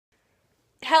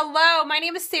Hello, my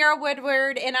name is Sarah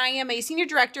Woodward, and I am a senior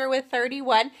director with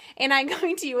 31, and I'm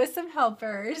going to you with some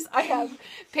helpers. I have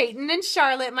Peyton and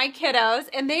Charlotte, my kiddos,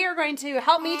 and they are going to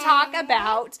help me talk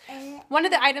about one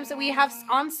of the items that we have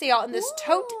on sale in this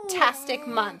Tote-tastic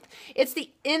month. It's the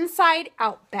Inside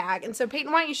Out bag. And so,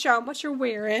 Peyton, why don't you show them what you're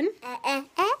wearing?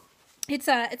 It's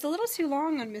a little too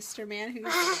long on Mr. Man,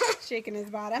 who's shaking his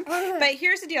bottom. But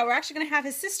here's the deal. We're actually going to have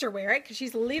his sister wear it because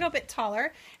she's a little bit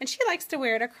taller, and she likes to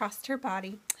wear it across her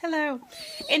body. Hello.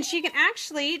 And she can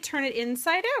actually turn it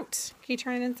inside out. Can you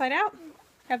turn it inside out?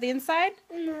 Have the inside?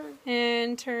 No.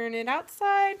 And turn it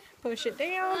outside. Push it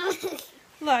down.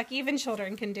 Look, even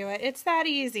children can do it. It's that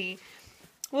easy.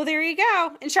 Well, there you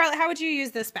go. And Charlotte, how would you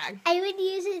use this bag? I would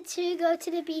use it to go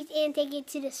to the beach and take it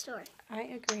to the store. I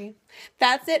agree.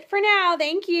 That's it for now.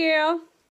 Thank you.